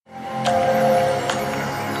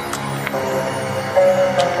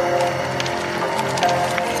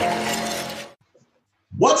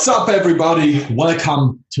What's up, everybody?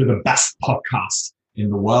 Welcome to the best podcast in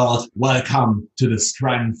the world. Welcome to the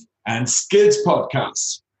Strength and Skills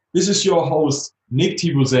Podcast. This is your host, Nick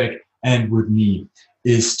Tibusek, and with me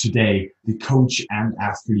is today the coach and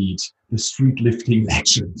athlete, the street lifting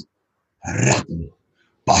legend, Ratko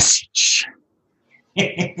Bosic.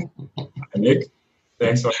 Nick,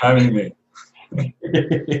 thanks for having me.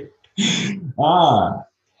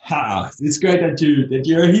 It's great that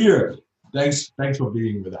you're here. Thanks for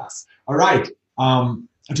being with us. All right.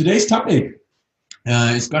 Today's topic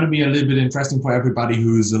is going to be a little bit interesting for everybody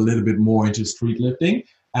who's a little bit more into street lifting.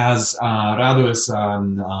 As Rado is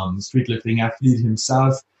a street lifting athlete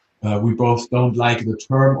himself, we both don't like the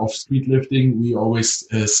term of street lifting. We always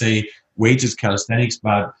say weighted calisthenics,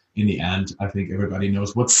 but in the end, I think everybody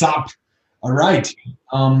knows what's up. All right.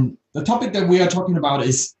 The topic that we are talking about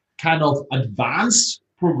is kind of advanced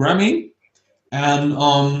programming,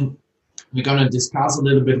 and we're going to discuss a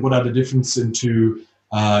little bit what are the differences into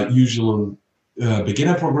usual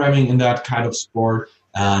beginner programming in that kind of sport,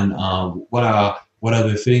 and what are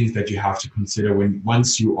the things that you have to consider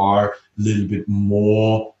once you are a little bit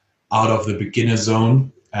more out of the beginner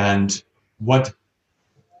zone, and when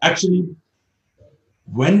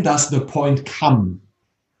does the point come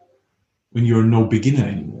when you're no beginner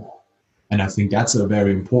anymore? And I think that's a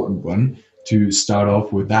very important one to start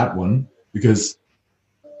off with, that one, because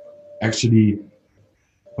actually,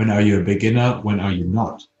 when are you a beginner? When are you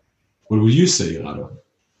not? What would you say, Rado?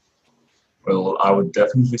 Well, I would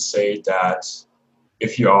definitely say that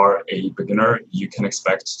if you are a beginner, you can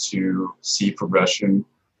expect to see progression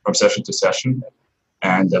from session to session,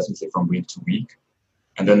 and definitely from week to week.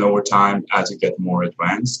 And then over time, as you get more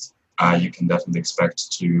advanced, you can definitely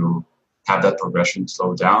expect to have that progression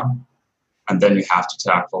slow down. And then you have to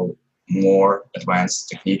tackle more advanced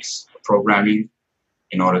techniques of programming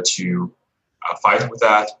in order to fight with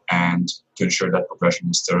that and to ensure that progression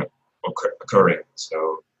is still occurring.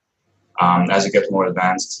 So as you get more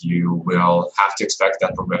advanced, you will have to expect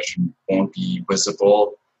that progression won't be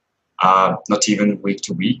visible, not even week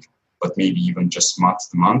to week, but maybe even just month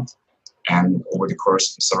to month and over the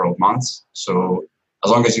course of several months. So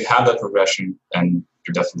as long as you have that progression, then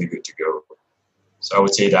you're definitely good to go. So I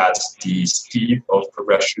would say that the speed of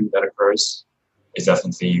progression that occurs is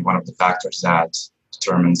definitely one of the factors that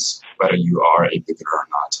determines whether you are a beginner or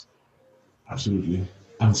not. Absolutely.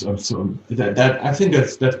 I think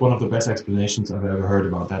that's one of the best explanations I've ever heard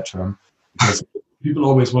about that term, because people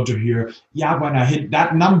always want to hear, when I hit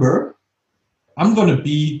that number, I'm going to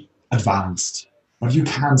be advanced. But you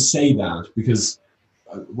can't say that, because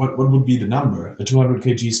what would be the number? A 200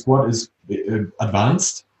 kg squat is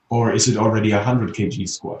advanced, or is it already a 100 kg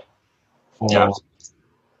squat? Or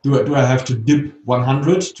do I have to dip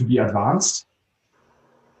 100 to be advanced?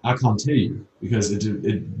 I can't tell you, because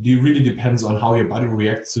it really depends on how your body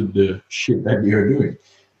reacts to the shit that we are doing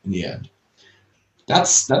in the end.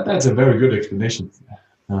 That's a very good explanation.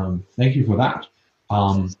 Thank you for that.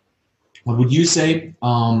 What would you say,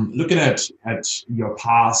 looking at your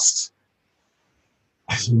past,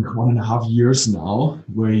 I think 1.5 years now,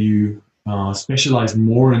 where you specialize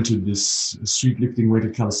more into this street lifting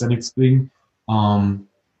weighted calisthenics thing, are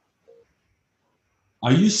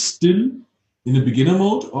you still in the beginner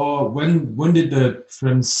mode, or when did the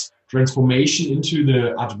transformation into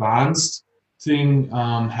the advanced thing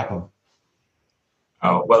happen?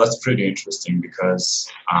 Well, that's pretty interesting, because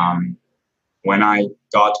when I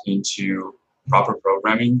got into proper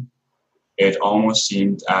programming, it almost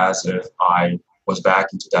seemed as if I was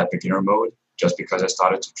back into that beginner mode, just because I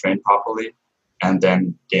started to train properly, and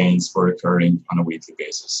then gains were occurring on a weekly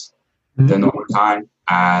basis. Mm-hmm. Then over time,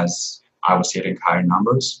 as I was hitting higher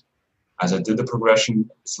numbers, as I did the progression,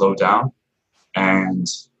 it slowed down, and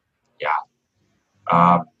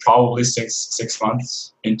probably six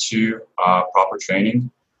months into proper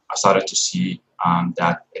training, I started to see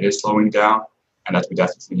that it is slowing down, and that we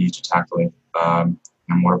definitely need to tackle it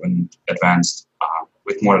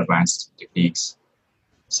with more advanced techniques.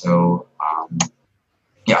 So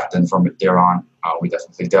then from there on, we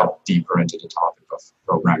definitely delved deeper into the topic of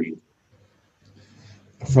programming.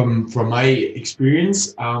 From my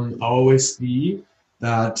experience, I always see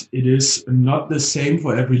that it is not the same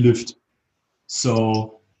for every lift.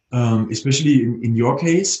 So especially in your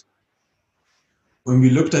case, when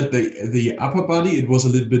we looked at the upper body, it was a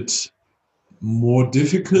little bit more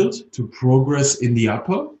difficult to progress in the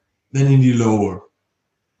upper than in the lower.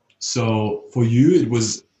 So for you, it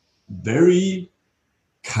was very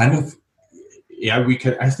kind of,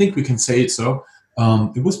 I think we can say it so.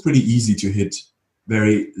 It was pretty easy to hit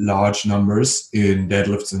very large numbers in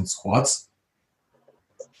deadlifts and squats.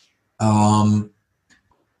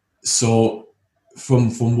 So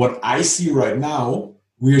from what I see right now,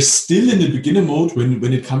 we're still in the beginner mode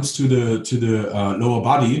when it comes to the lower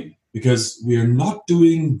body, because we're not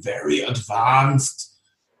doing very advanced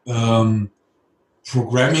programming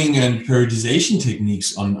and periodization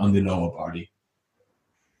techniques on the lower body.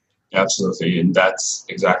 Absolutely, and that's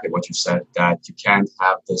exactly what you said, that you can't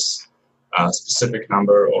have this specific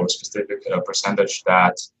number or specific percentage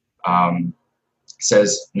that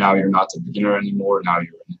says now you're not a beginner anymore, now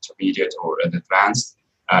you're an intermediate or an advanced.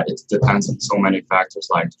 It depends on so many factors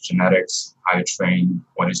like genetics, how you train,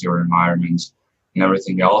 what is your environment, and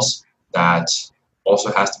everything else that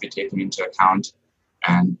also has to be taken into account.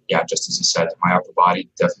 And yeah, just as you said, my upper body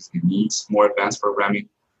definitely needs more advanced programming,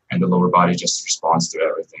 and the lower body just responds to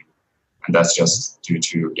everything. And that's just due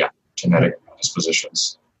to genetic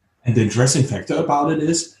dispositions. And the interesting factor about it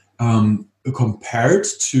is, compared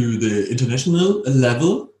to the international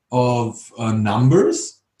level of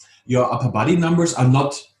numbers, your upper body numbers are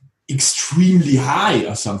not extremely high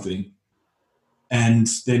or something. And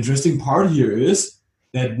the interesting part here is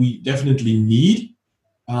that we definitely need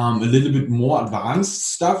a little bit more advanced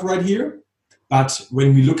stuff right here. But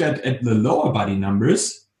when we look at the lower body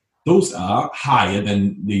numbers, those are higher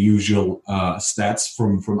than the usual stats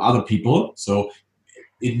from other people. So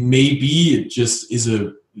it may be it just is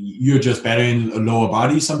you're just better in a lower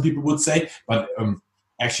body, some people would say. But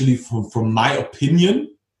actually, from my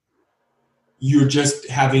opinion, you're just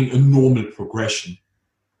having a normal progression,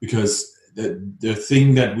 because the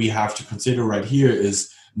thing that we have to consider right here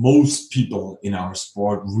is most people in our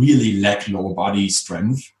sport really lack lower body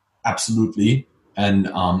strength, absolutely. And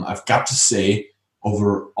I've got to say,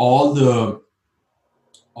 over all the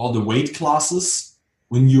weight classes,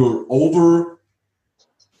 when you're over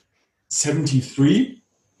 73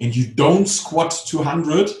 and you don't squat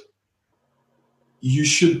 200, you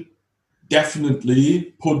should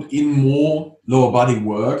definitely put in more lower body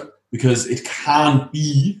work, because it can't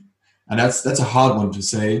be, and that's a hard one to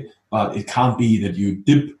say, but it can't be that you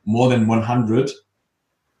dip more than 100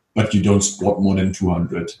 but you don't squat more than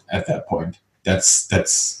 200 at that point.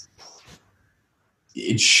 That's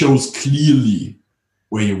it shows clearly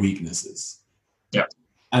where your weakness is. Yeah.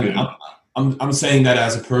 And I'm saying that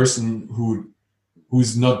as a person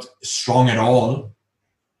who's not strong at all,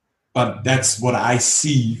 but that's what I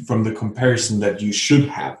see from the comparison that you should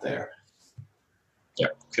have there. Yeah,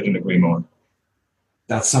 couldn't agree more.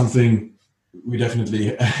 That's something we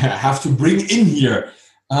definitely have to bring in here.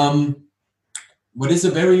 What is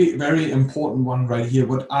a very, very important one right here?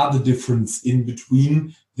 What are the difference in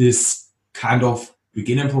between this kind of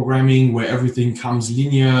beginner programming where everything comes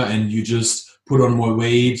linear and you just put on more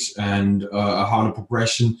weight and a harder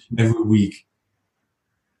progression every week,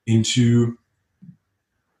 into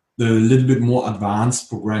the little bit more advanced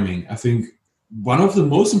programming? I think one of the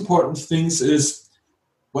most important things is,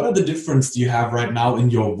 what are the difference do you have right now in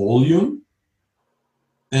your volume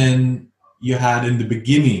than you had in the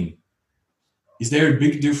beginning? Is there a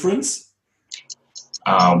big difference?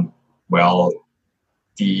 Well,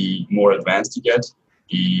 the more advanced you get,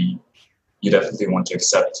 you definitely want to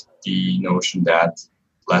accept the notion that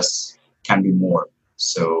less can be more.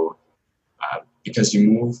 So because you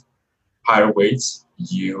move higher weights,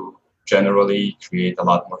 you generally create a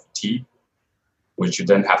lot more fatigue, which you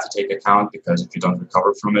then have to take account, because if you don't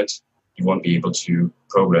recover from it, you won't be able to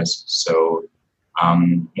progress. So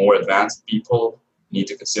more advanced people need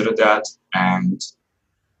to consider that. And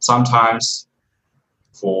sometimes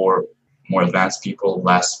for more advanced people,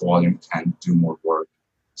 less volume can do more work.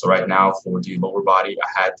 So right now for the lower body, I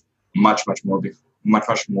had much more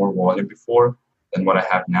volume before than what I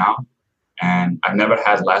have now. And I've never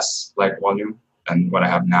had less leg volume than what I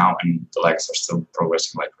have now, and the legs are still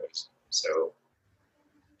progressing like crazy. So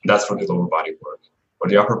that's for the lower body work. For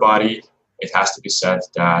the upper body, it has to be said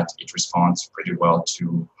that it responds pretty well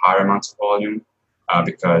to higher amounts of volume,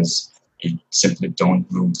 because you simply don't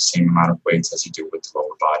move the same amount of weights as you do with the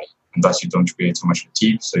lower body. And thus you don't create so much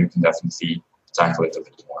fatigue, so you can definitely tackle it a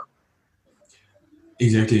bit more.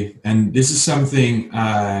 Exactly. And this is something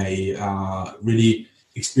I really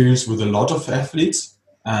experienced with a lot of athletes.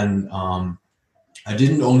 And I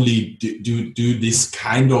didn't only do this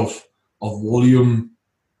kind of volume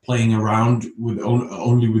playing around with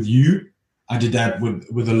only with you. I did that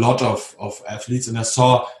with a lot of athletes, and I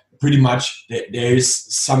saw pretty much that there is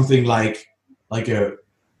something like how can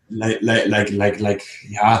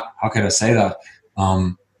I say that?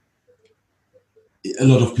 A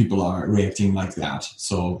lot of people are reacting like that.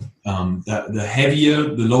 So the heavier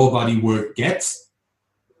the lower body work gets,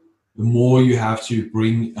 the more you have to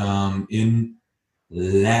bring in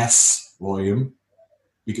less volume,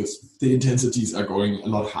 because the intensities are going a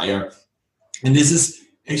lot higher. And this is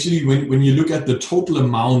actually, when you look at the total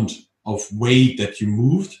amount of weight that you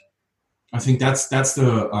moved, I think that's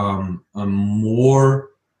the more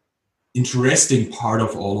interesting part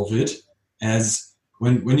of all of it. As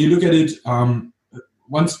when you look at it,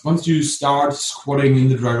 once you start squatting in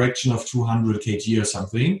the direction of 200 kg or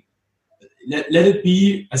something, let it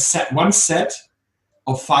be one set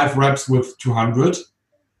of 5 reps with 200.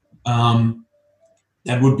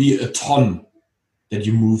 That would be a ton that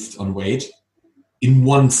you moved on weight in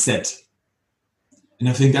one set. And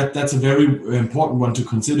I think that's a very important one to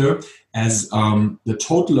consider, as the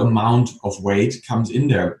total amount of weight comes in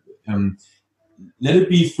there. Let it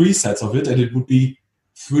be 3 sets of it, and it would be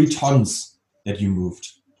 3 tons that you moved.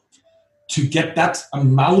 To get that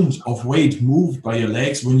amount of weight moved by your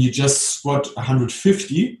legs when you just squat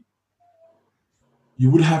 150, you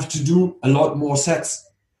would have to do a lot more sets.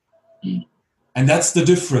 And that's the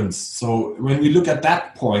difference. So when we look at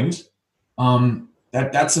that point,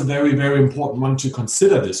 that's a very, very important one to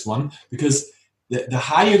consider, this one, because the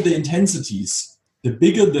higher the intensities, the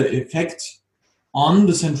bigger the effect on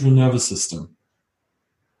the central nervous system.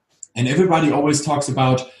 And everybody always talks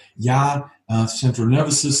about, central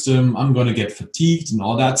nervous system, I'm going to get fatigued and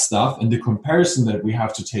all that stuff. And the comparison that we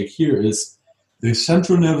have to take here is the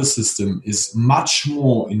central nervous system is much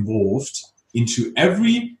more involved into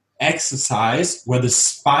every exercise where the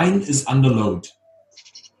spine is under load.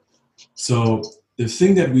 So the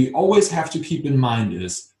thing that we always have to keep in mind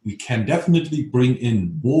is we can definitely bring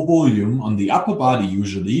in more volume on the upper body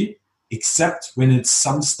usually, except when it's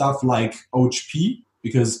some stuff like OHP,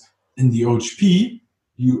 because in the OHP,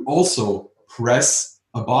 you also press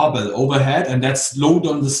a barbell overhead, and that's load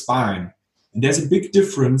on the spine. And there's a big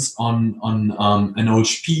difference on an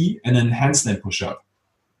OHP and an handstand push-up.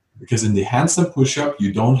 Because in the handstand push-up,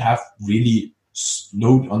 you don't have really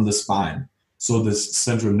load on the spine. So the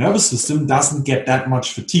central nervous system doesn't get that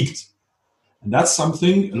much fatigued. And that's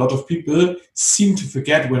something a lot of people seem to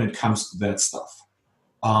forget when it comes to that stuff.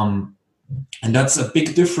 And that's a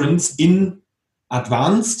big difference in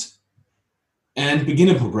advanced and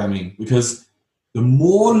beginner programming, because the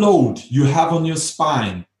more load you have on your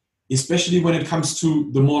spine, especially when it comes to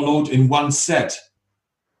the more load in one set,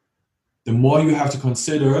 the more you have to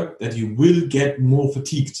consider that you will get more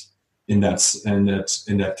fatigued in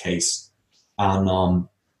that case. And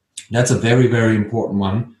that's a very, very important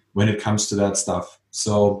one when it comes to that stuff.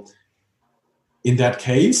 So in that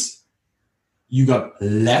case, you got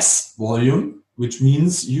less volume, which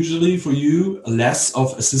means usually for you less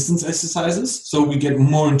of assistance exercises. So we get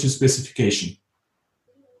more into specification.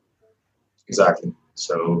 Exactly.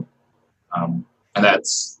 So, and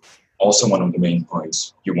that's also one of the main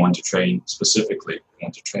points. You want to train specifically. You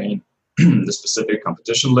want to train the specific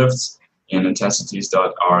competition lifts in intensities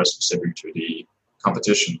that are specific to the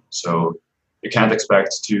competition. So you can't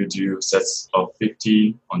expect to do sets of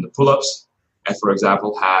 50 on the pull-ups and, for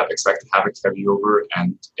example, expect to have a carryover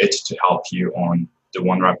and it to help you on the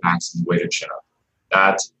 1 rep max and weighted chin-up.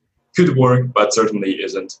 That could work, but certainly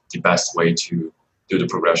isn't the best way to do the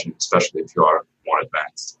progression, especially if you are more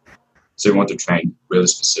advanced. So you want to train really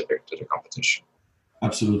specific to the competition.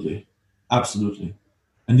 Absolutely.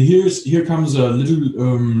 And here comes a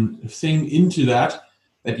little thing into that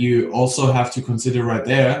you also have to consider right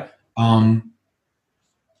there.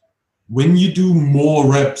 When you do more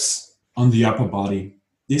reps on the upper body,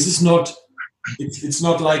 this is not, it's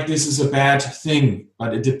not like this is a bad thing,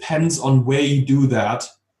 but it depends on where you do that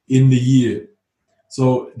in the year.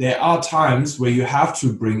 So there are times where you have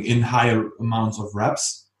to bring in higher amounts of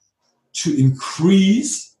reps to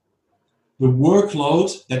increase the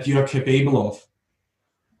workload that you are capable of.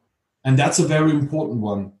 And that's a very important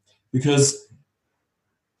one, because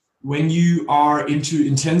when you are into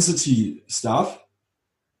intensity stuff,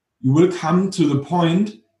 you will come to the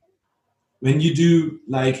point when you do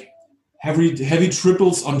like heavy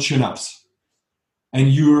triples on chin-ups, and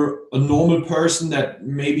you're a normal person that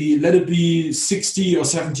maybe let it be 60 or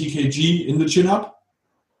 70 kg in the chin-up,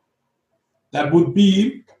 that would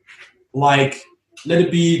be like, let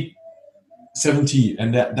it be 70,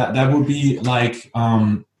 and that would be like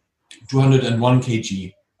 201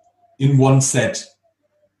 kg in one set,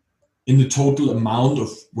 in the total amount of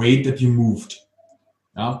weight that you moved,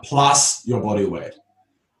 plus your body weight.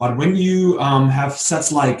 But when you have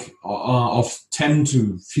sets like of 10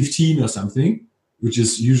 to 15 or something, which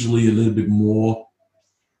is usually a little bit more,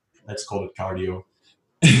 let's call it cardio.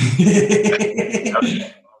 5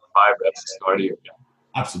 reps is cardio. Yeah.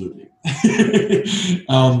 Absolutely.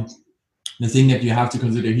 The thing that you have to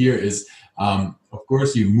consider here is, of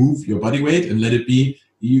course, you move your body weight and let it be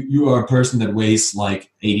you are a person that weighs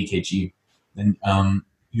like 80 kg, then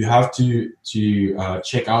you have to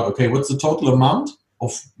check out, okay, what's the total amount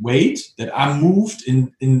of weight that I moved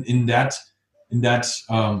in that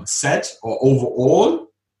set or overall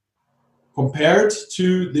compared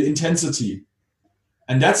to the intensity.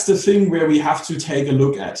 And that's the thing where we have to take a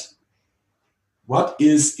look at. What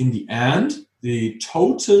is in the end the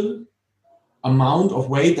total amount of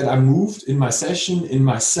weight that I moved in my session, in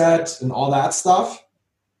my set, and all that stuff,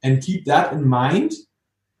 and keep that in mind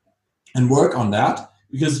and work on that,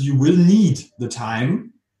 because you will need the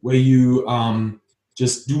time where you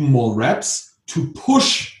just do more reps to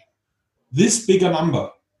push this bigger number,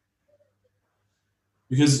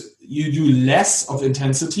 because you do less of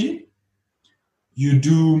intensity, you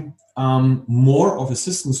do more of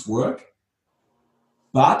assistance work,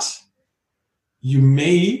 but you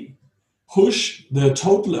may push the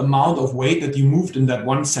total amount of weight that you moved in that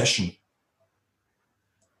one session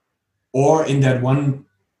or in that 1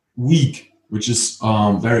 week, which is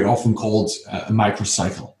very often called a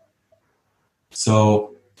microcycle.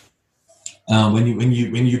 So when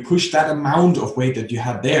you push that amount of weight that you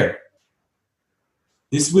had there,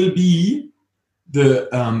 this will be the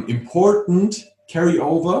important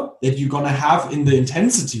carryover that you're gonna have in the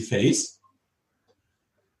intensity phase,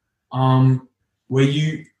 where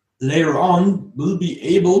you later on will be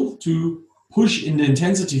able to push in the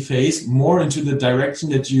intensity phase more into the direction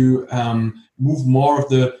that you move more of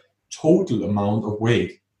the total amount of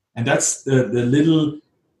weight. And that's the little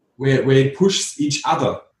where it pushes each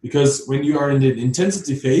other. Because when you are in the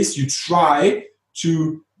intensity phase, you try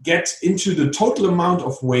to get into the total amount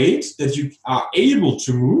of weight that you are able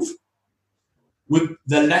to move with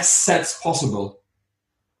the less sets possible.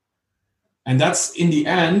 And that's in the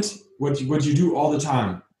end what you do all the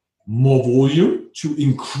time. More volume to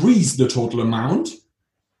increase the total amount,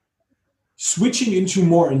 switching into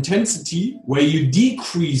more intensity where you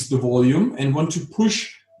decrease the volume and want to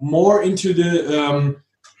push more into the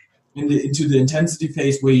into the intensity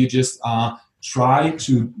phase where you just try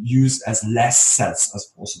to use as less sets as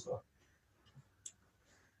possible.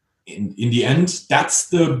 In the end, that's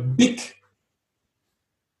the big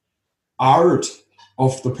art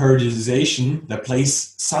of the periodization that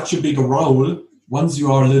plays such a big role once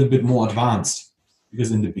you are a little bit more advanced.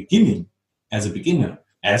 Because in the beginning, as a beginner,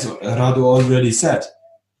 as Rado already said,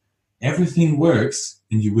 everything works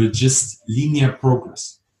and you will just linear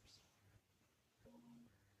progress.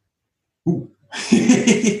 Ooh.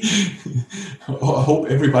 I hope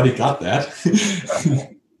everybody got that.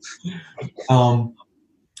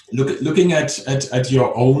 Looking at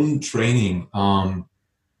your own training, how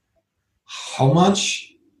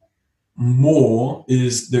much more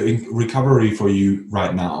is the recovery for you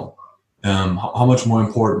right now? How much more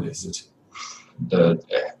important is it?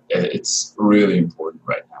 It's really important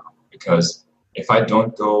right now, because if I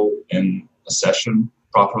don't go in a session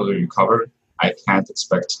properly recovered, I can't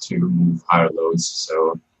expect to move higher loads.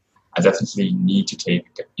 So I definitely need to take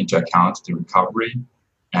into account the recovery,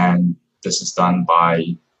 and this is done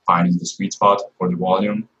by finding the sweet spot for the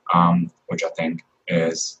volume, which I think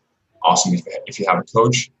is awesome. If you have a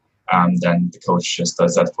coach, then the coach just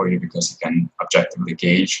does that for you, because he can objectively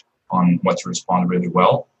gauge on what you respond really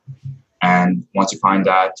well. And once you find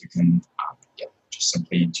that, you can just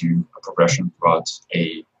simply do a progression throughout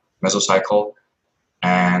a mesocycle.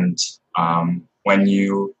 And when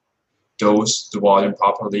you dose the volume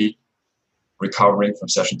properly, recovering from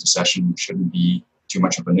session to session shouldn't be too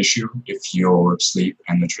much of an issue if your sleep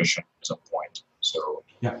and nutrition is on point. So,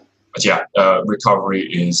 recovery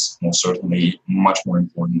is most certainly much more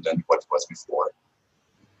important than what it was before.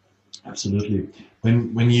 Absolutely.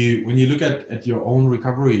 When you look at your own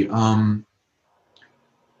recovery,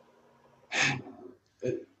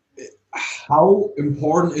 how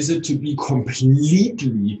important is it to be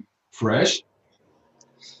completely fresh?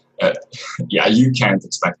 You can't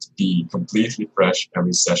expect to be completely fresh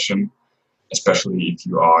every session, especially if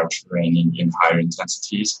you are training in higher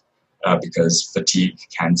intensities, because fatigue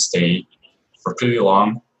can stay for pretty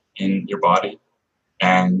long in your body.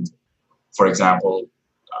 And for example,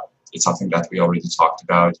 it's something that we already talked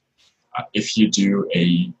about. If you do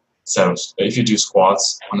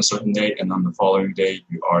squats on a certain day and on the following day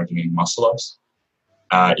you are doing muscle ups,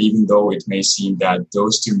 even though it may seem that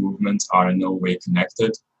those two movements are in no way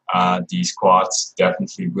connected, the squats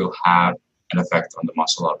definitely will have an effect on the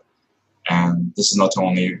muscle up. And this is not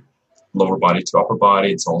only lower body to upper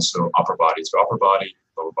body, it's also upper body to upper body,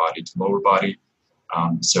 lower body to lower body.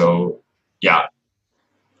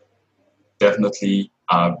 Definitely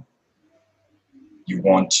you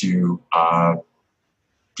want to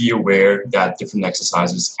be aware that different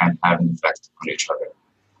exercises can have an effect on each other.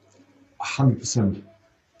 100%.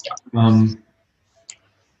 Yeah.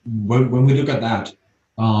 When we look at that,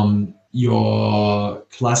 your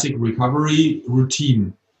classic recovery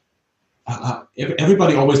routine,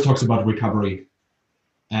 everybody always talks about recovery.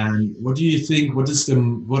 And what do you think? What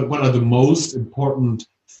are the most important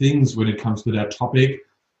things when it comes to that topic,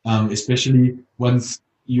 especially once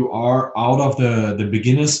you are out of the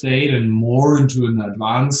beginner state and more into an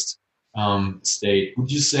advanced state?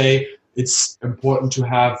 Would you say it's important to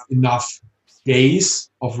have enough days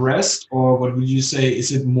of rest, or what would you say?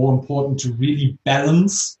 Is it more important to really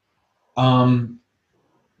balance um,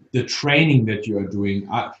 the training that you are doing?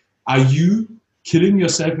 Are you killing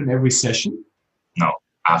yourself in every session? No,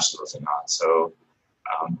 absolutely not. So,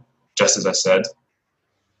 just as I said,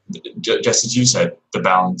 just as you said, the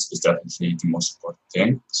balance is definitely the most important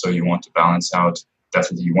thing. So you want to balance out,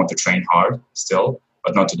 definitely you want to train hard still,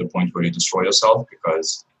 but not to the point where you destroy yourself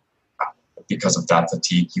because of that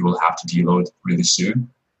fatigue, you will have to deload really soon.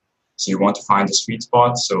 So you want to find the sweet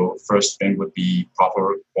spot. So first thing would be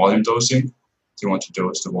proper volume dosing. So you want to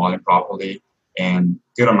dose the volume properly in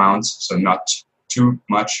good amounts. So not too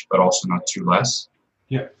much, but also not too less.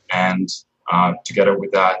 Yeah. And together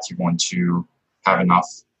with that, you want to have enough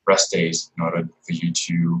rest days in order for you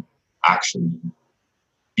to actually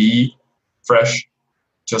be fresh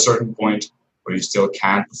to a certain point where you still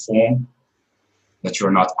can perform, that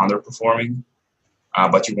you're not underperforming,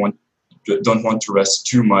 but you don't want to rest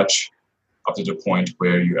too much up to the point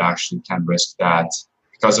where you actually can risk that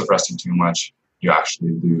because of resting too much, you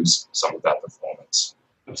actually lose some of that performance.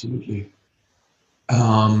 Absolutely.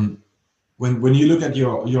 When you look at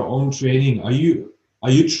your own training, are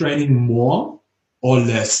you training more or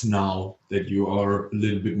less now that you are a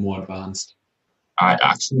little bit more advanced? I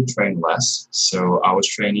actually train less. So I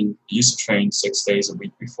used to train 6 days a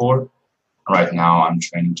week before. Right now I'm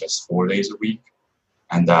training just 4 days a week,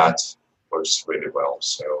 and that works really well.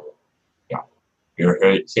 So yeah, we're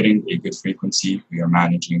hitting a good frequency. We are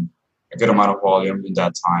managing a good amount of volume in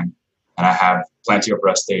that time, and I have plenty of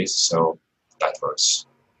rest days. So that works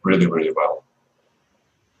really, really well.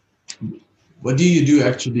 What do you do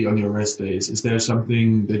actually on your rest days? Is there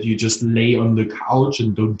something that you just lay on the couch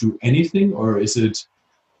and don't do anything, or is it?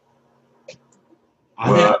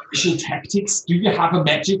 Are there special tactics? Do you have a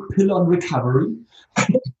magic pill on recovery?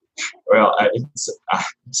 Well, it's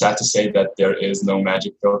sad to say that there is no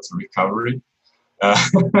magic pill to recovery.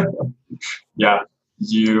 Yeah,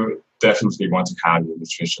 you definitely want to have your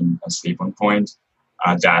nutrition and sleep on point.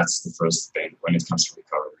 That's the first thing when it comes to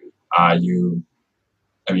recovery.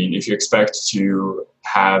 If you expect to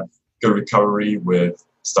have good recovery with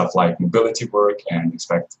stuff like mobility work and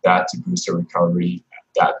expect that to boost your recovery,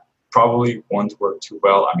 that probably won't work too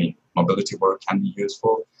well. Mobility work can be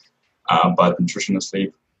useful, but nutrition and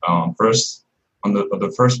sleep first on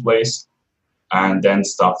the first place, and then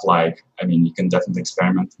stuff like, you can definitely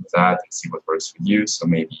experiment with that and see what works for you. So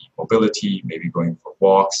maybe mobility, maybe going for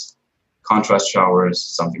walks, contrast showers,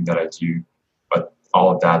 something that I do, but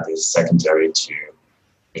all of that is secondary to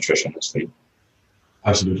nutrition and sleep.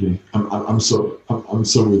 Absolutely, I'm so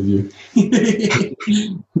with you.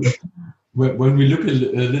 When we look a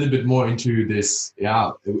little bit more into this,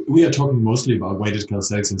 we are talking mostly about weighted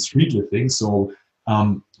calisthenics and street lifting. So,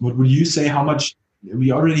 what would you say? How much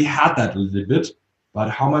we already had that a little bit, but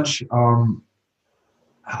how much?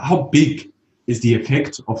 How big is the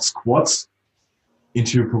effect of squats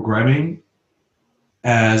into programming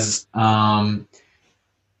as the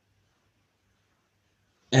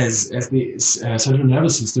central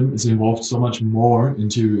nervous system is involved so much more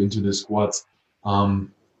into the squats?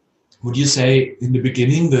 Would you say in the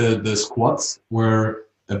beginning the squats were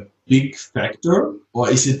a big factor, or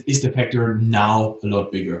is the factor now a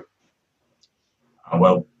lot bigger?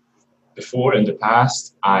 Well, before in the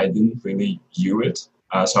past, I didn't really view it.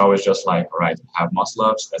 So I was just like, all right, I have muscle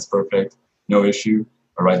ups, that's perfect, no issue.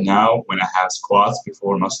 But right now, when I have squats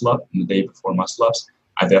before muscle up and the day before muscle ups,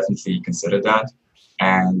 I definitely consider that.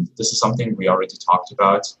 And this is something we already talked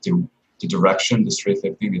about, the direction the street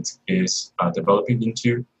lifting is developing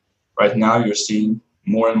into. Right now, you're seeing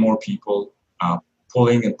more and more people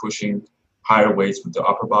pulling and pushing higher weights with the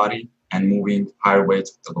upper body and moving higher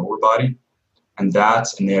weights with the lower body. And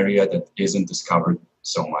that's an area that isn't discovered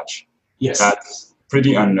so much. Yes. That's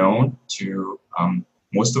pretty unknown to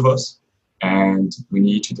most of us. And we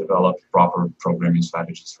need to develop proper programming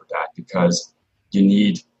strategies for that, because you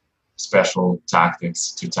need special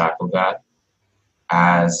tactics to tackle that,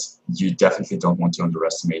 as you definitely don't want to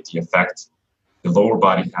underestimate the effect the lower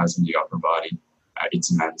body has on the upper body. It's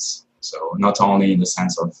immense. So not only in the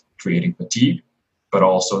sense of creating fatigue, but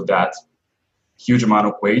also that huge amount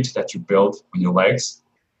of weight that you build on your legs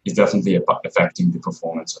is definitely affecting the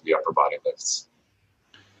performance of the upper body lifts.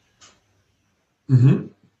 Mm-hmm.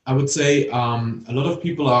 I would say a lot of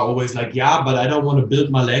people are always like, yeah, but I don't want to build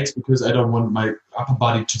my legs because I don't want my upper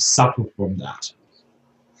body to suffer from that.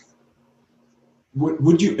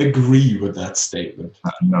 Would you agree with that statement?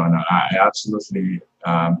 No, I absolutely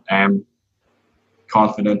am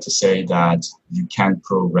confident to say that you can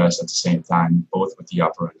progress at the same time, both with the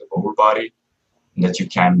upper and the lower body, and that you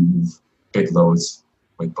can move big loads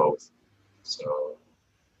with both. So,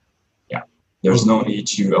 yeah, there's no need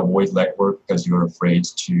to avoid leg work because you're afraid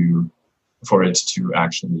for it to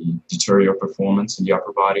actually deter your performance in the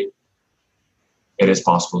upper body. It is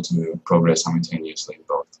possible to progress simultaneously in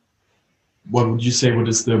both. What would you say? What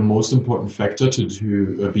is the most important factor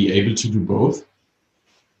to be able to do both?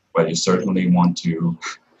 Well, you certainly want to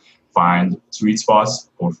find sweet spots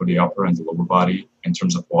both for the upper and the lower body in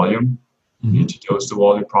terms of volume. You need to dose the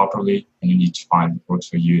volume properly, and you need to find what works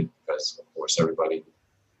for you because, of course, everybody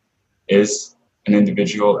is an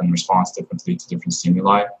individual and responds differently to different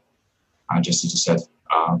stimuli. Just as you said,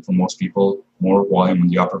 for most people, more volume on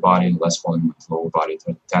the upper body and less volume on the lower body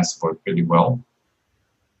tends to work really well.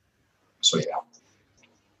 So, yeah.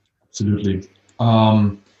 Absolutely.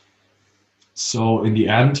 So in the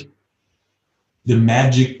end, the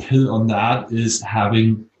magic pill on that is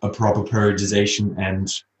having a proper periodization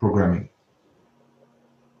and programming.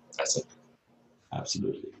 That's it.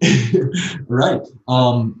 Absolutely. Right.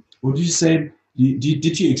 What did you say?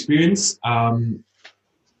 Did you experience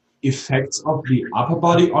effects of the upper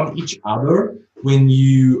body on each other when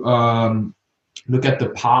you look at the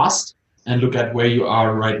past and look at where you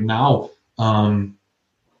are right now?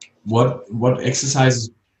 What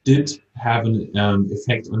exercises did have an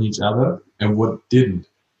effect on each other and what didn't?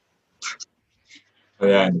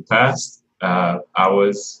 Yeah, in the past, I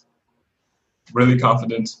was really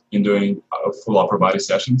confident in doing full upper body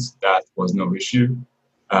sessions. That was no issue.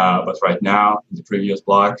 But right now, in the previous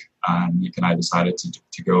block, Nick and I decided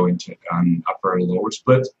to go into an upper and lower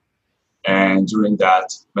split. And during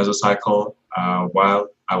that mesocycle, while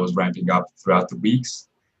I was ramping up throughout the weeks,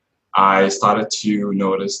 I started to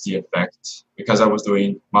notice the effect because I was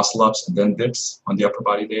doing muscle ups and then dips on the upper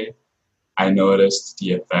body day. I noticed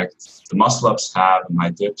the effect the muscle ups have on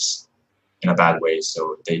my dips in a bad way.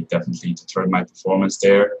 So they definitely deterred my performance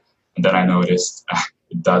there. And then I noticed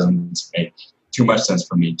it doesn't make too much sense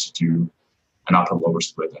for me to do an upper lower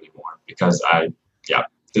split anymore because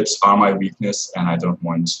dips are my weakness and I don't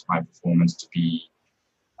want my performance to be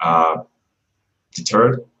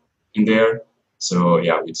deterred in there. So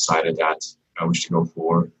yeah, we decided that we should go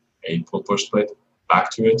for a pull push split back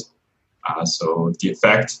to it. So the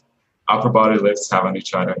effect upper body lifts have on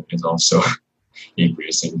each other is also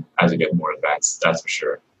increasing as you get more advanced, that's for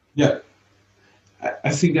sure. Yeah, I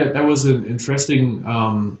think that was an interesting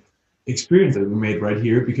experience that we made right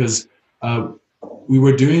here because we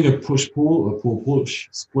were doing a push-pull or pull-push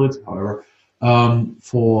split, however,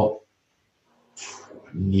 for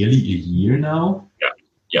nearly a year now.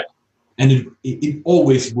 Yeah. And it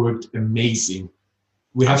always worked amazing.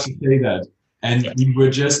 We have to say that. And we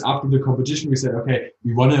were just after the competition, we said, okay,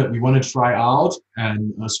 we wanna try out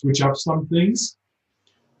and switch up some things,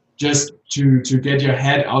 just to get your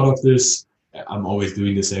head out of this. I'm always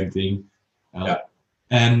doing the same thing,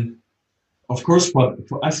 and of course,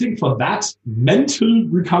 I think for that mental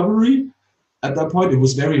recovery at that point, it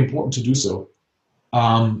was very important to do so.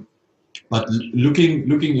 But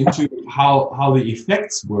looking into how the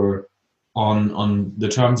effects were on the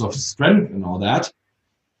terms of strength and all that.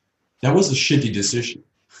 That was a shitty decision.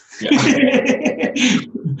 Yeah.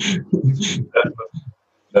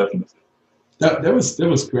 Definitely. That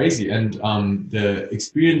was crazy, and the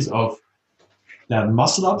experience of that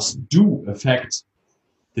muscle ups do affect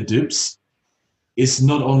the dips is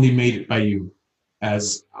not only made by you,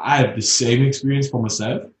 as I had the same experience for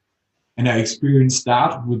myself, and I experienced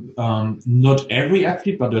that with not every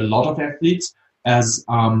athlete, but a lot of athletes, as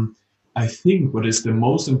I think what is the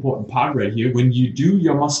most important part right here, when you do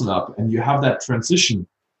your muscle up and you have that transition,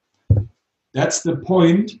 that's the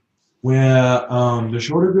point where the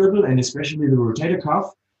shoulder girdle and especially the rotator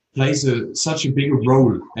cuff plays such a big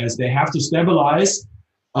role, as they have to stabilize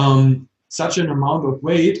such an amount of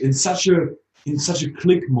weight in such a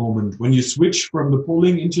click moment when you switch from the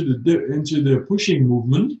pulling into the pushing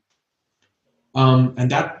movement,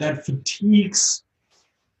 and that fatigues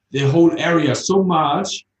the whole area so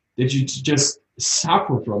much that you just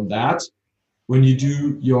suffer from that when you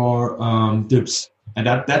do your dips. And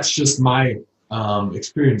that's just my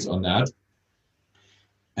experience on that.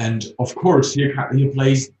 And of course, here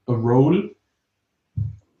plays a role.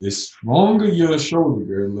 The stronger your shoulder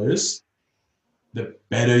girdle is, the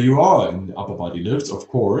better you are in upper body lifts, of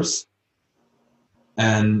course,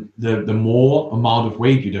 and the more amount of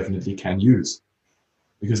weight you definitely can use,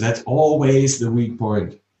 because that's always the weak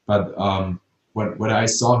point. But what I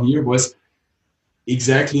saw here was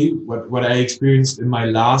exactly what I experienced in my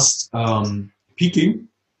last peaking,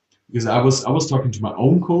 because I was talking to my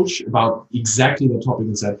own coach about exactly the topic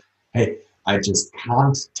and said, hey, I just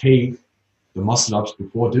can't take the muscle ups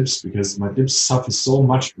before dips because my dips suffer so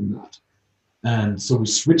much from that. And so we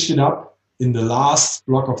switched it up in the last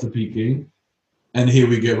block of the peaking, and here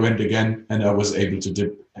we went again, and I was able to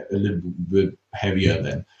dip a little bit heavier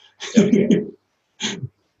then.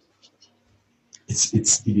 It's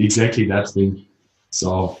exactly that thing.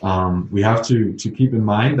 So we have to keep in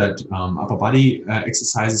mind that upper body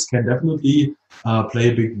exercises can definitely play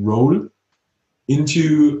a big role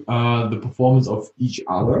into the performance of each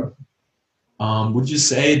other. Would you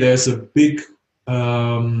say there's a big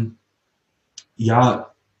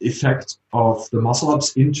effect of the muscle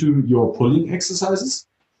ups into your pulling exercises?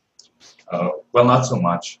 Well, not so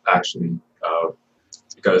much actually,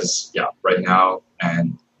 because right now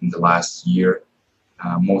and in the last year,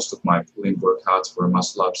 most of my pulling workouts were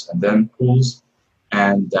muscle ups and then pulls,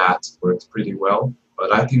 and that worked pretty well.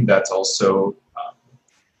 But I think that's also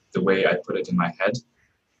the way I put it in my head.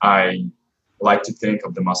 I like to think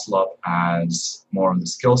of the muscle up as more on the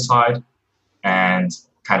skill side and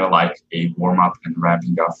kind of like a warm up and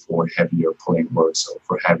ramping up for heavier pulling work, so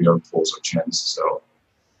for heavier pulls or chins. So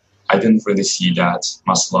I didn't really see that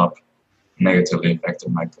muscle up negatively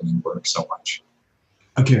affected my pulling work so much.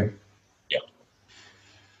 Okay. Yeah.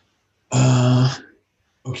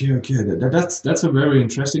 Okay. That's a very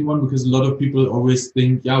interesting one, because a lot of people always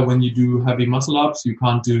think, when you do heavy muscle ups, you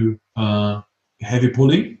can't do heavy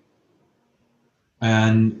pulling.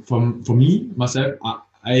 And for me, myself,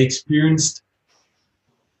 I experienced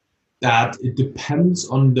that it depends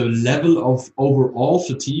on the level of overall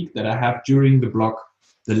fatigue that I have during the block.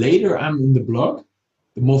 The later I'm in the block,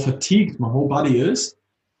 the more fatigued my whole body is,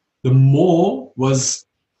 the more was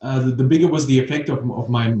the bigger was the effect of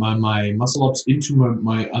my muscle ups into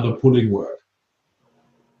my other pulling work.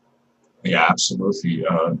 Yeah, absolutely.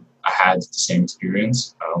 I had the same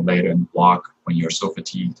experience later in the block when you're so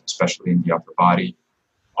fatigued, especially in the upper body.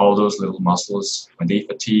 All those little muscles, when they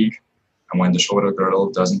fatigue and when the shoulder girdle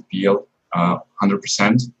doesn't feel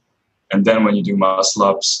 100%, and then when you do muscle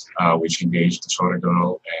ups, which engage the shoulder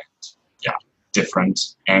girdle and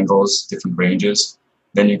different angles, different ranges,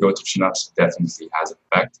 then you go to chin ups, definitely has an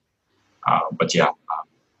effect. I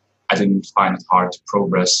didn't find it hard to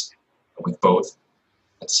progress with both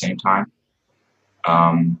at the same time.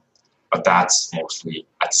 But that's mostly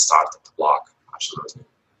at the start of the block, absolutely.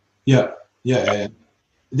 Yeah.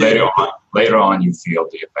 Later on, you feel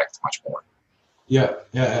the effect much more.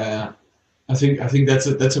 Yeah. I think that's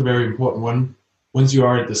a very important one. Once you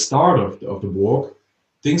are at the start of the walk,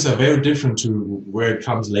 things are very different to where it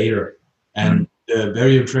comes later. And the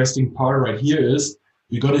very interesting part right here is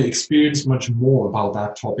you're going to experience much more about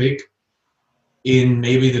that topic in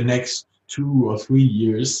maybe the next 2 or 3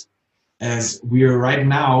 years, as we're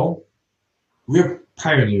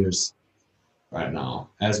pioneers right now,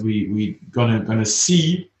 as we gonna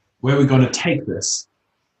see where we're gonna take this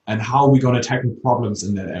and how we're gonna tackle problems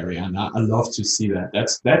in that area. And I love to see that.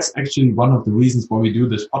 That's actually one of the reasons why we do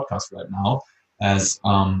this podcast right now, as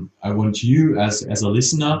I want you as a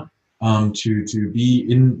listener to be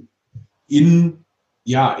in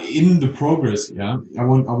the progress. I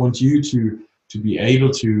want you to be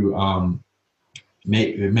able to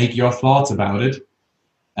make your thoughts about it,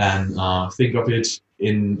 and think of it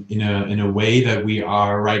in a way that we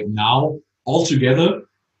are right now all together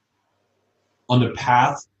on the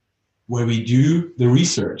path where we do the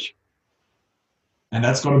research. And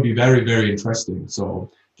that's going to be very, very interesting. So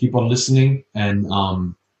keep on listening, and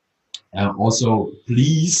also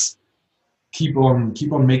please keep on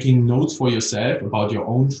making notes for yourself about your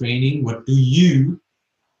own training. What do you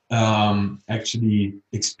actually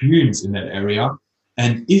experience in that area?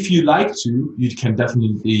 And if you like to, you can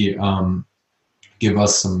definitely give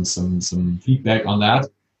us some feedback on that.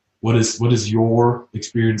 What is your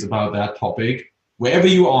experience about that topic? Wherever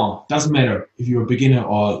you are, doesn't matter if you're a beginner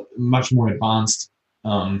or much more advanced.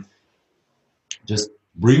 Just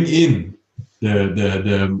bring in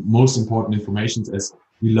the most important information, as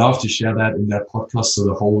we love to share that in that podcast, so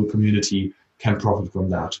the whole community can profit from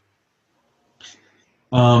that.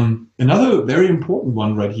 Another very important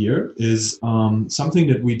one right here is something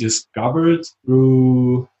that we discovered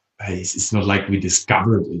through. It's not like we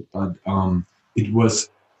discovered it, but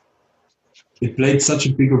it played such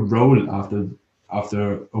a bigger role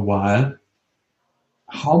after a while.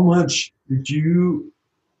 how much did you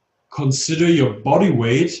consider your body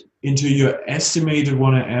weight into your estimated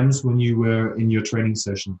 1AMs when you were in your training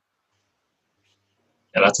session?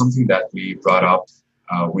 Yeah, that's something that we brought up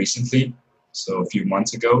recently. So a few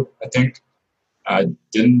months ago, I think. I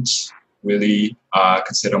didn't really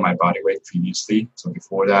consider my body weight previously. So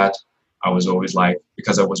before that, I was always like,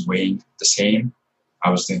 because I was weighing the same, I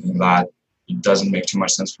was thinking that it doesn't make too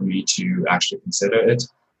much sense for me to actually consider it.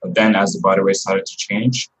 But then as the body weight started to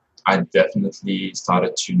change, I definitely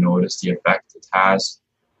started to notice the effect it has,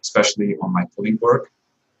 especially on my pulling work.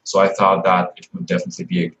 So I thought that it would definitely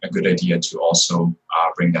be a good idea to also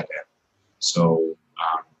bring that in. So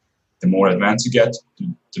the more advanced you get,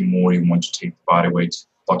 the more you want to take body weight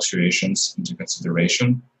fluctuations into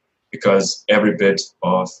consideration, because every bit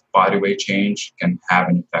of body weight change can have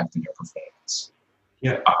an effect on your performance.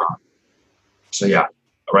 Yeah. So yeah,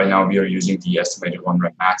 right now we are using the estimated 1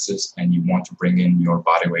 rep maxes, and you want to bring in your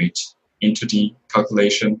body weight into the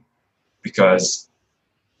calculation because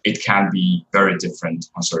it can be very different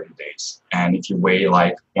on certain days. And if you weigh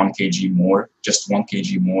like 1 kg more, just 1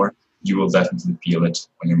 kg more, you will definitely feel it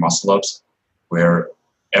on your muscle ups, where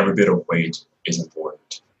every bit of weight is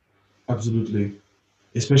important. Absolutely.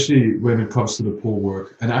 Especially when it comes to the pull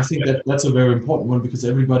work. And I think that that's a very important one, because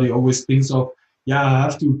everybody always thinks of, yeah, I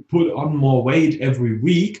have to put on more weight every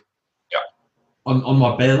week on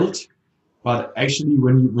my belt. But actually,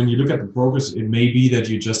 when you look at the progress, it may be that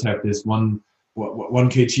you just have this 1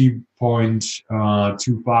 kg point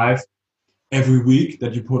 25 every week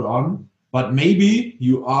that you put on. But maybe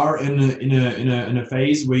you are in a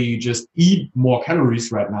phase where you just eat more calories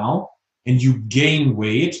right now and you gain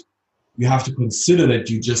weight. You have to consider that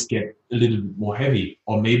you just get a little bit more heavy,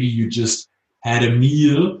 or maybe you just had a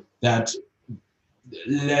meal that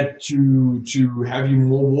led to have you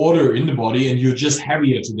more water in the body and you're just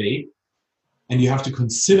heavier today. And you have to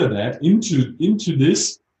consider that into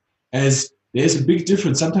this, as there's a big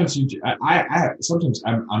difference. Sometimes sometimes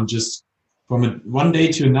I'm just from one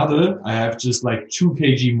day to another, I have just like 2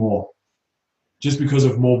 kg more, just because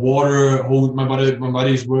of more water. My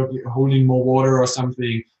body is holding more water or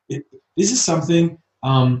something. This is something,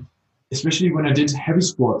 especially when I did heavy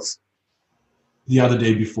squats the other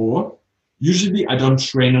day before. Usually I don't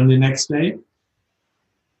train on the next day,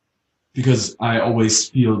 because I always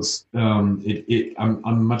feel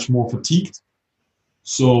I'm much more fatigued,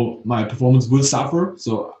 so my performance will suffer.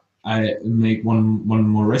 So I make one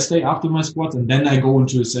more rest day after my squat, and then I go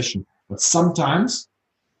into a session. But sometimes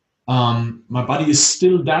my body is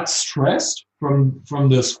still that stressed from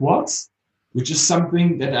the squats, which is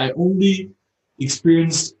something that I only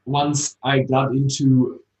experienced once I got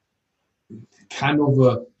into kind of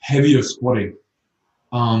a heavier squatting.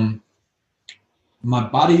 My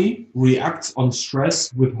body reacts on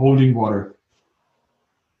stress with holding water,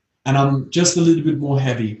 and I'm just a little bit more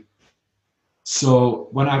heavy. So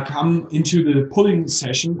when I come into the pulling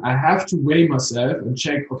session, I have to weigh myself and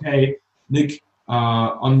check, okay, Nick,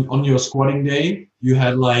 on your squatting day, you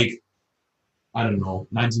had like, I don't know,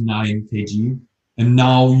 99 kg, and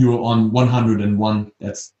now you're on 101.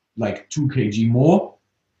 That's like 2 kg more.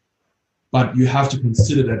 But you have to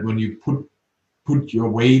consider that when you put your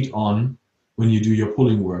weight on, when you do your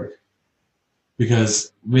pulling work,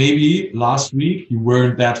 because maybe last week you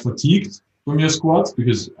weren't that fatigued from your squats,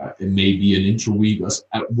 because it may be an intro week or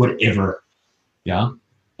whatever. Yeah.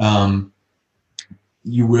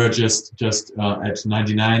 You were just at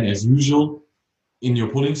 99 as usual in your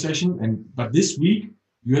pulling session, but this week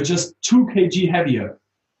you're just 2 kg heavier.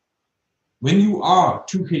 When you are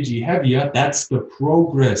 2 kg heavier, that's the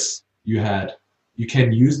progress you had. You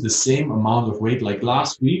can use the same amount of weight like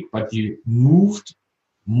last week, but you moved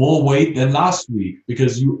more weight than last week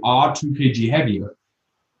because you are 2 kg heavier.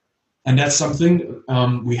 And that's something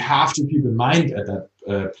we have to keep in mind at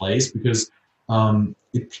that place, because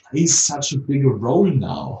it plays such a bigger role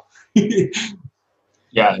now.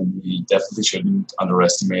 Yeah, and we definitely shouldn't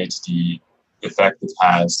underestimate the effect it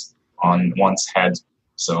has on one's head.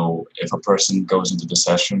 So if a person goes into the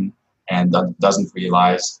session and doesn't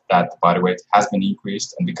realize that the body weight has been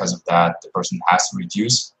increased, and because of that, the person has to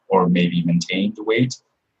reduce or maybe maintain the weight,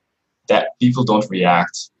 that people don't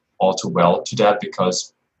react all too well to that,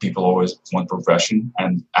 because people always want progression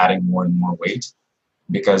and adding more and more weight,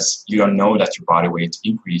 because you don't know that your body weight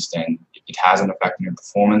increased and it has an effect on your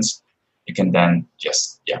performance. You can then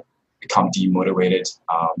just become demotivated,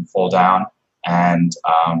 fall down, and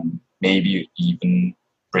maybe even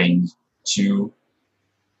bring too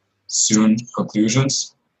soon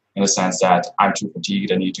conclusions, in the sense that I'm too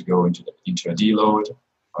fatigued, I need to go into a deload,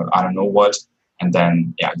 or I don't know what, and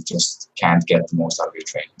then you just can't get the most out of your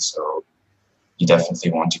training. So you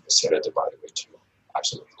definitely want to consider the body weight too.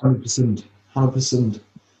 Absolutely. 100%.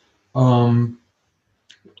 100%.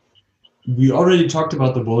 We already talked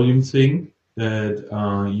about the volume thing, that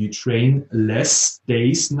you train less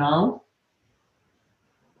days now.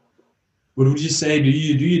 What would you say? Do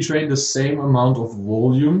you train the same amount of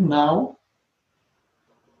volume now?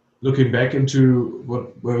 Looking back into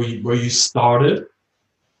where you started,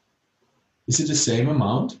 is it the same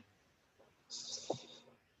amount?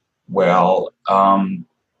 Well,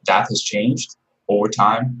 that has changed over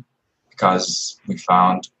time because we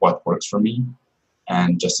found what works for me.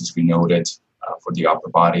 And just as we noted, for the upper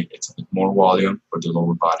body, it's a bit more volume. For the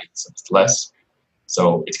lower body, it's a bit less.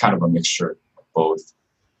 So it's kind of a mixture of both.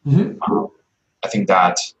 Mm-hmm. I think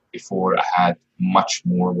that before I had much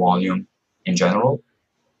more volume in general,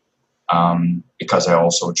 because I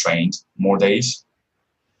also trained more days.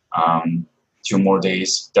 2 more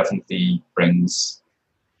days definitely brings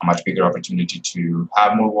a much bigger opportunity to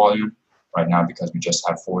have more volume. Right now, because we just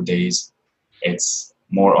have 4 days, it's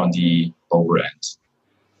more on the lower end.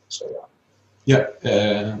 So yeah,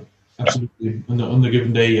 absolutely. On the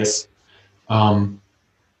given day, yes.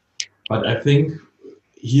 But I think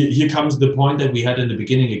here comes the point that we had in the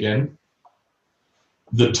beginning again.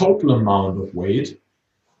 The total amount of weight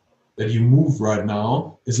that you move right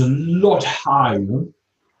now is a lot higher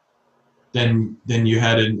than you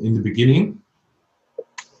had in the beginning.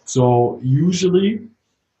 So usually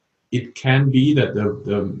it can be that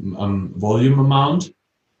the volume amount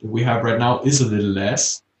that we have right now is a little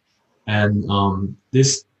less, and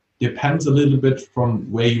this depends a little bit from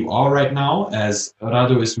where you are right now, as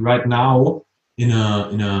Rado is right now in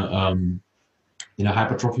a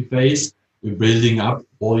hypertrophy phase. We're building up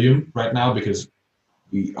volume right now because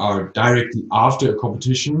we are directly after a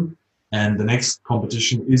competition, and the next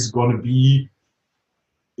competition is going to be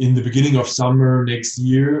in the beginning of summer next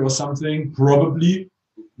year or something, probably.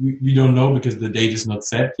 We don't know because the date is not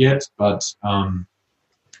set yet, but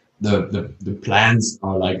the plans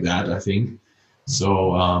are like that, I think.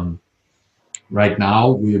 So right now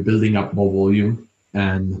we are building up more volume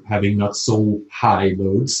and having not so high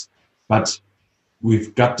loads, but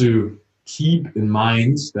we've got to keep in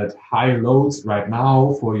mind that high loads right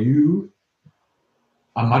now for you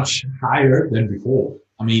are much higher than before.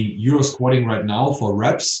 I mean, you're squatting right now for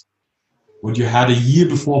reps what you had a year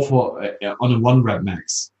before for on a 1 rep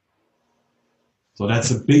max. So that's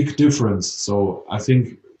a big difference. So I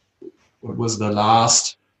think, what was the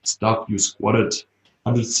last stuff you squatted?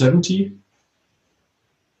 170?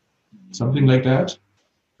 Something like that?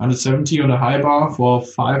 170 on a high bar for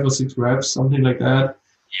 5 or 6 reps, something like that?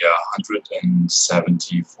 Yeah,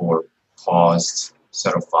 170 for paused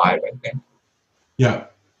set of 5, I think. Yeah.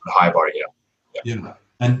 High bar, yeah.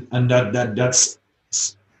 And that's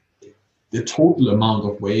the total amount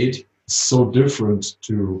of weight is so different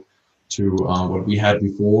to what we had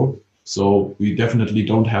before. So we definitely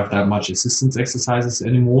don't have that much assistance exercises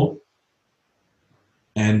anymore.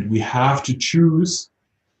 And we have to choose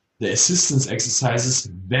the assistance exercises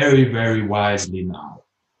very, very wisely now.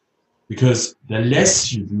 Because the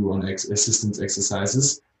less you do on assistance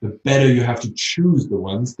exercises, the better you have to choose the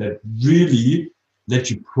ones that really let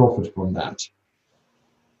you profit from that.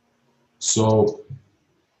 So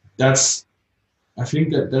I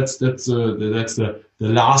think that's the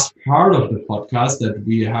last part of the podcast that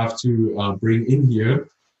we have to bring in here.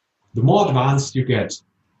 The more advanced you get,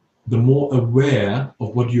 the more aware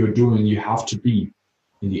of what you're doing you have to be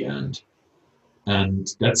in the end. And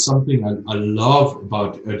that's something I love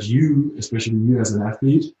about you, especially you as an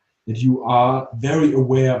athlete, that you are very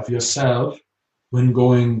aware of yourself when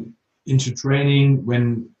going into training,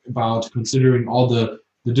 when about considering all the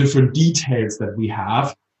different details that we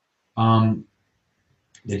have,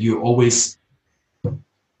 that you always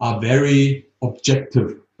are very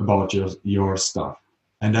objective about your stuff.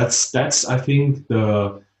 And that's I think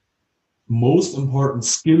the most important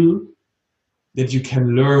skill that you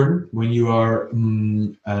can learn when you are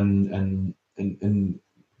and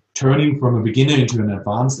turning from a beginner into an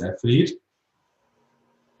advanced athlete,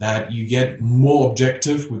 that you get more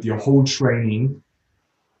objective with your whole training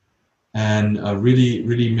and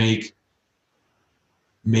really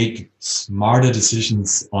make smarter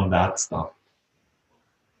decisions on that stuff.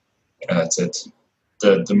 Yeah, that's it.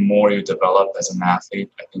 The more you develop as an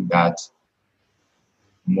athlete, I think that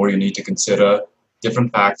the more you need to consider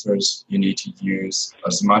different factors. You need to use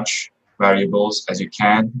as much variables as you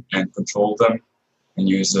can and control them and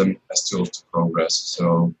use them as tools to progress.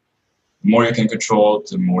 So the more you can control,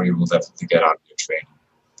 the more you will definitely get out of your training.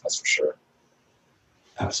 That's for sure.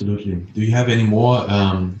 Absolutely. Do you have any more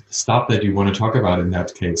stuff that you want to talk about in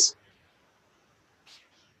that case?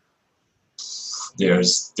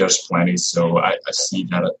 there's plenty. So I see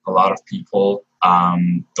that a lot of people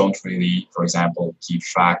don't really, for example, keep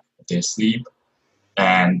track of their sleep,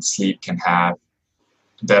 and sleep can have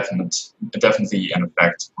definitely an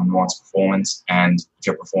effect on one's performance. And if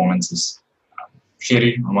your performance is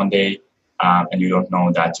shitty on one day, and you don't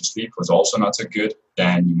know that your sleep was also not so good,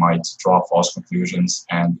 then you might draw false conclusions.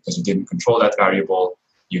 And because you didn't control that variable,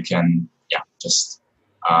 you can just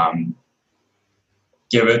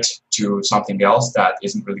give it to something else that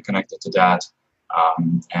isn't really connected to that.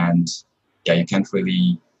 And you can't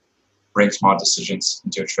really bring smart decisions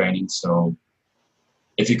into your training. So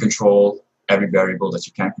if you control every variable that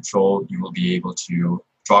you can control, you will be able to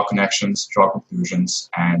draw connections, draw conclusions,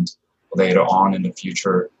 and later on in the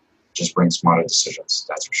future, just bring smarter decisions.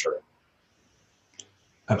 That's for sure.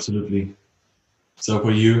 Absolutely. So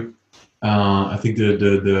for you, I think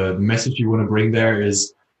the message you want to bring there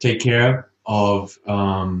is take care of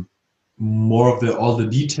more of all the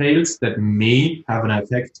details that may have an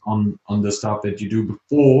effect on the stuff that you do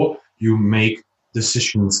before you make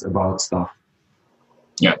decisions about stuff.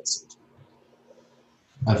 Yes.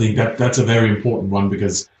 I think that's a very important one,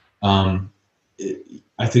 because I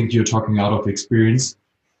think you're talking out of experience,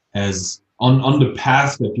 as on the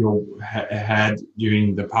path that you had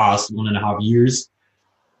during the past 1.5 years.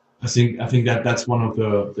 I think that's one of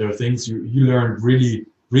the things you learned really,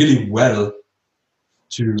 really well,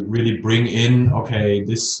 to really bring in, okay,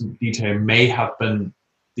 this detail may have been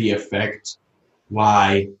the effect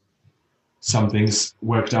why some things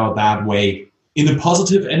worked out that way, in a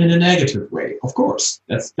positive and in a negative way. Of course,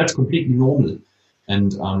 that's completely normal.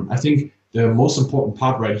 And I think the most important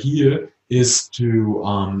part right here is to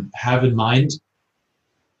have in mind,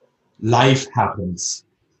 life happens.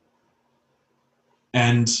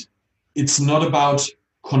 And it's not about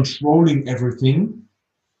controlling everything,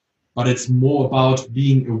 but it's more about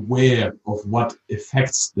being aware of what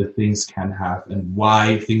effects the things can have and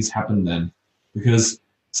why things happen then. Because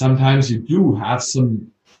sometimes you do have some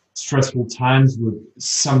stressful times with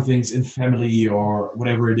some things in family or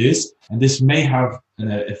whatever it is, and this may have an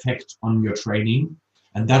effect on your training,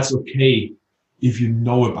 and that's okay if you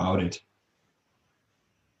know about it.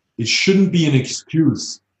 It shouldn't be an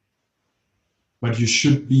excuse, but you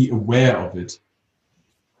should be aware of it.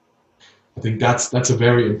 I think that's a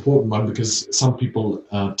very important one, because some people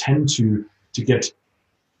tend to get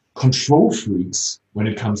control freaks when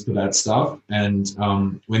it comes to that stuff. And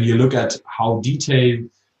when you look at how detailed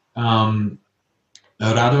Rado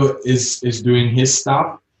is doing his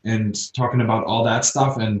stuff and talking about all that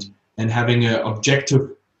stuff, and having an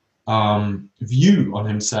objective view on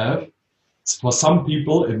himself, for some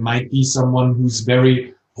people it might be someone who's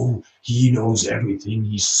very, oh, he knows everything,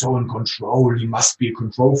 he's so in control, he must be a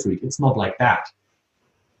control freak. It's not like that.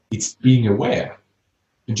 It's being aware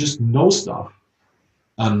and just know stuff.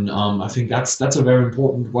 And I think that's a very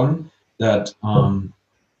important one, that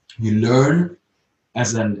you learn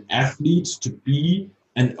as an athlete to be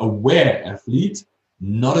an aware athlete,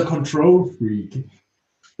 not a control freak.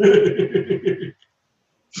 That's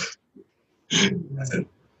it.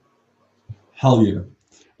 Hell yeah.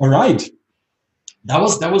 All right. That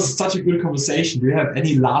was such a good conversation. Do you have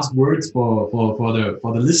any last words for the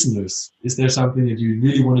listeners? Is there something that you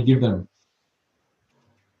really want to give them?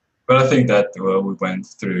 But I think that we went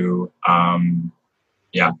through the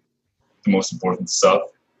most important stuff.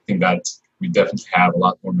 I think that we definitely have a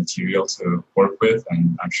lot more material to work with,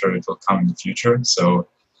 and I'm sure it will come in the future. So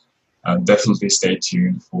definitely stay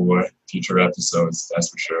tuned for future episodes, that's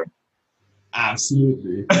for sure.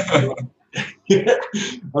 Absolutely.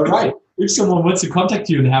 All right. If someone wants to contact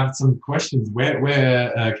you and have some questions, where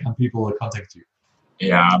can people contact you?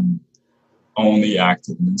 Yeah, I'm only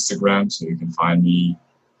active on Instagram, so you can find me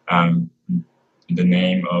in the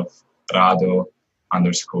name of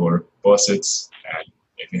Rado_Bositz. And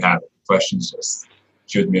if you have questions, just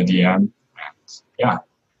shoot me a DM, and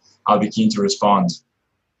I'll be keen to respond.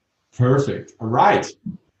 Perfect. All right.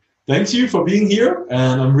 Thank you for being here,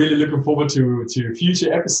 and I'm really looking forward to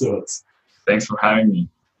future episodes. Thanks for having me.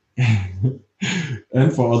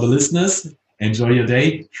 And for all the listeners, enjoy your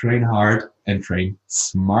day, train hard, and train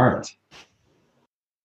smart.